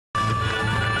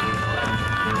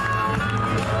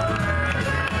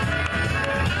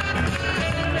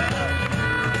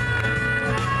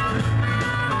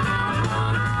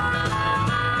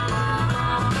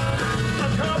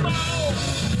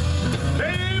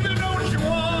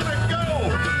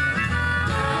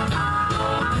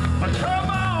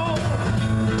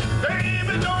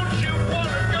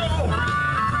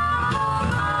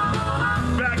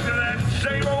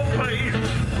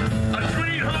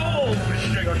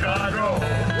Chicago.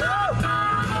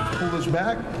 Pull this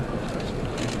back.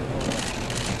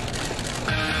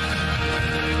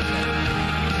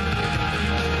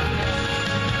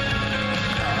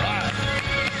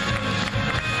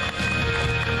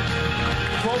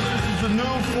 Folks, this is the new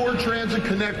Ford Transit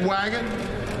Connect wagon.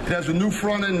 It has a new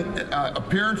front end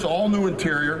appearance, all new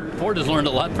interior. Ford has learned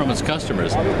a lot from its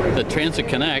customers. The Transit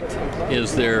Connect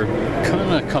is their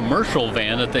kind of commercial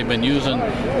van that they've been using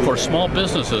for small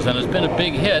businesses, and it's been a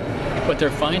big hit, but they're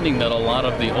finding that a lot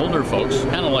of the older folks,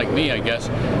 kind of like me, I guess,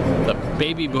 the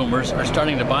baby boomers are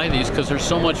starting to buy these because there's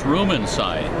so much room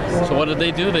inside. So what did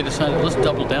they do? They decided, let's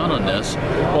double down on this.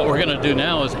 What we're going to do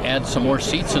now is add some more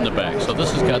seats in the back. So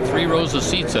this has got 3 rows of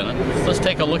seats in it. Let's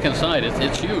take a look inside.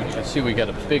 It's huge. You see we got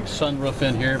a big sunroof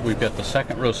in here. We've got the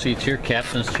 2nd row seats here,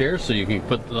 captain's chair, so you can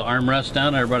put the armrest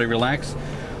down, everybody relax.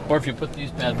 Or if you put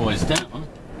these bad boys down,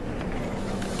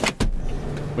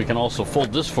 we can also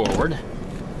fold this forward.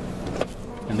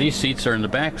 And these seats are in the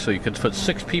back, so you could put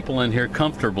 6 people in here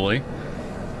comfortably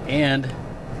and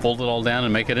fold it all down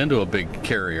and make it into a big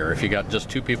carrier. If you got just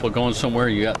 2 people going somewhere,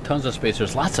 you got tons of space.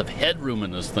 There's lots of headroom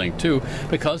in this thing too,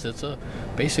 because it's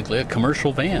basically a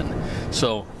commercial van.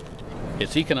 So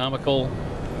it's economical,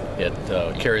 it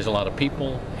carries a lot of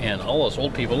people, and all us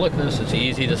old people, look at this, it's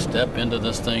easy to step into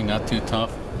this thing, not too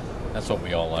tough. That's what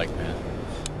we all like, man.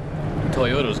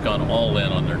 Toyota's gone all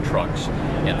in on their trucks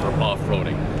and for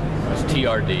off-roading. It's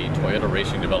TRD, Toyota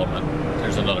Racing Development.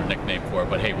 There's another nickname for it,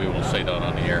 but hey, we won't say that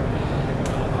on the air.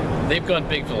 They've gone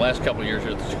big for the last couple of years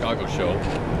here at the Chicago show,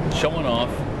 showing off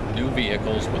new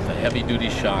vehicles with the heavy-duty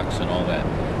shocks and all that.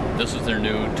 This is their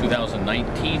new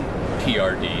 2019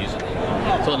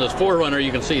 TRDs. So in this 4Runner,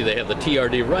 you can see they have the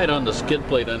TRD right on the skid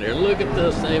plate under here. Look at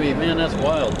this, baby, man, that's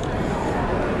wild.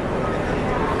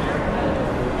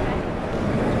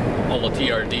 All the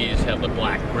TRDs have the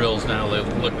black grills now. They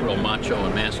look real macho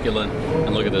and masculine.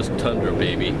 And look at this Tundra,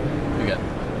 baby. We got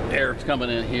air coming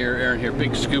in here,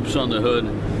 big scoops on the hood.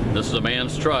 This is a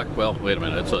man's truck. Well, wait a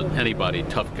minute, it's anybody,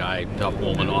 tough guy, tough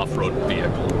woman, off-road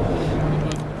vehicle.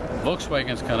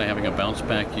 Volkswagen's kind of having a bounce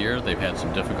back year. They've had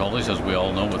some difficulties, as we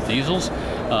all know, with diesels,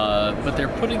 but they're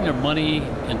putting their money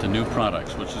into new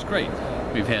products, which is great.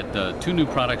 We've had 2 new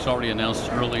products already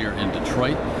announced earlier in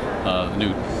Detroit, the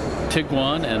new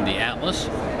Tiguan and the Atlas.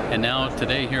 And now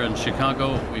today here in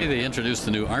Chicago, they introduced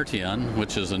the new Arteon,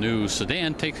 which is a new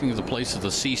sedan taking the place of the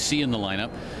CC in the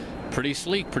lineup. Pretty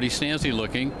sleek, pretty snazzy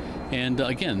looking. And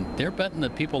again, they're betting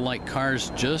that people like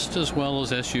cars just as well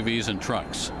as SUVs and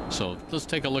trucks. So let's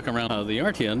take a look around. The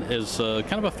Arteon is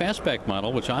kind of a fastback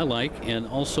model, which I like, and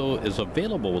also is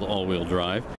available with all-wheel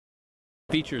drive.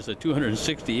 Features a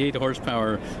 268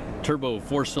 horsepower turbo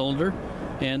 4-cylinder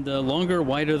and longer,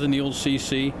 wider than the old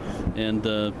CC, and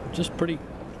just pretty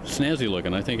snazzy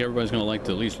looking. I think everybody's going to like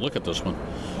to at least look at this one.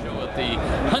 Show at the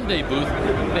Hyundai booth.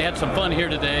 They had some fun here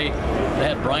today. They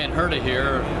had Brian Herta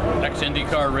here,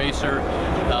 ex-IndyCar racer.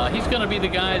 He's going to be the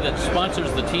guy that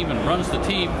sponsors the team and runs the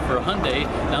team for Hyundai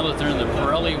now that they're in the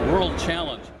Pirelli World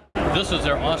Challenge. This is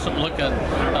their awesome looking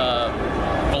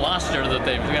Veloster that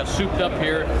they've got souped up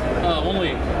here.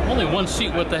 Only 1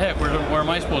 seat. What the heck? Where am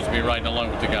I supposed to be riding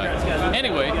along with the guy?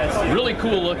 Anyway, really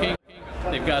cool looking.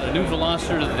 They've got a new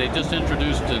Veloster that they just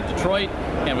introduced in Detroit,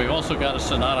 and we've also got a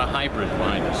Sonata Hybrid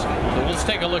behind us. So let's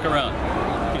take a look around.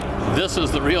 This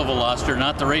is the real Veloster,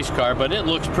 not the race car, but it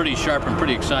looks pretty sharp and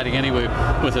pretty exciting anyway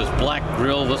with this black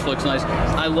grille. This looks nice.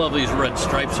 I love these red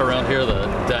stripes around here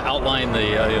to outline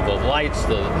the lights,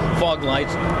 the fog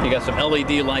lights. You got some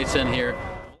LED lights in here.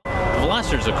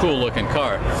 Veloster's a cool looking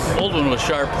car. Old one was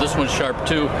sharp, this one's sharp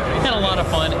too, and a lot of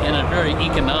fun in a very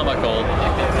economical,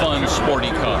 fun, sporty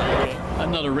car.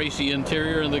 Another racy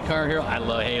interior in the car here.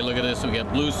 Hey, look at this. We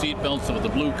got blue seat belts with the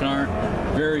blue car.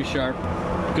 Very sharp.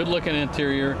 Good looking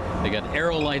interior. They got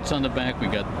aero lights on the back. We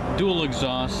got dual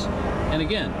exhausts. And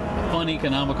again, fun,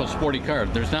 economical, sporty car.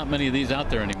 There's not many of these out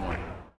there anymore.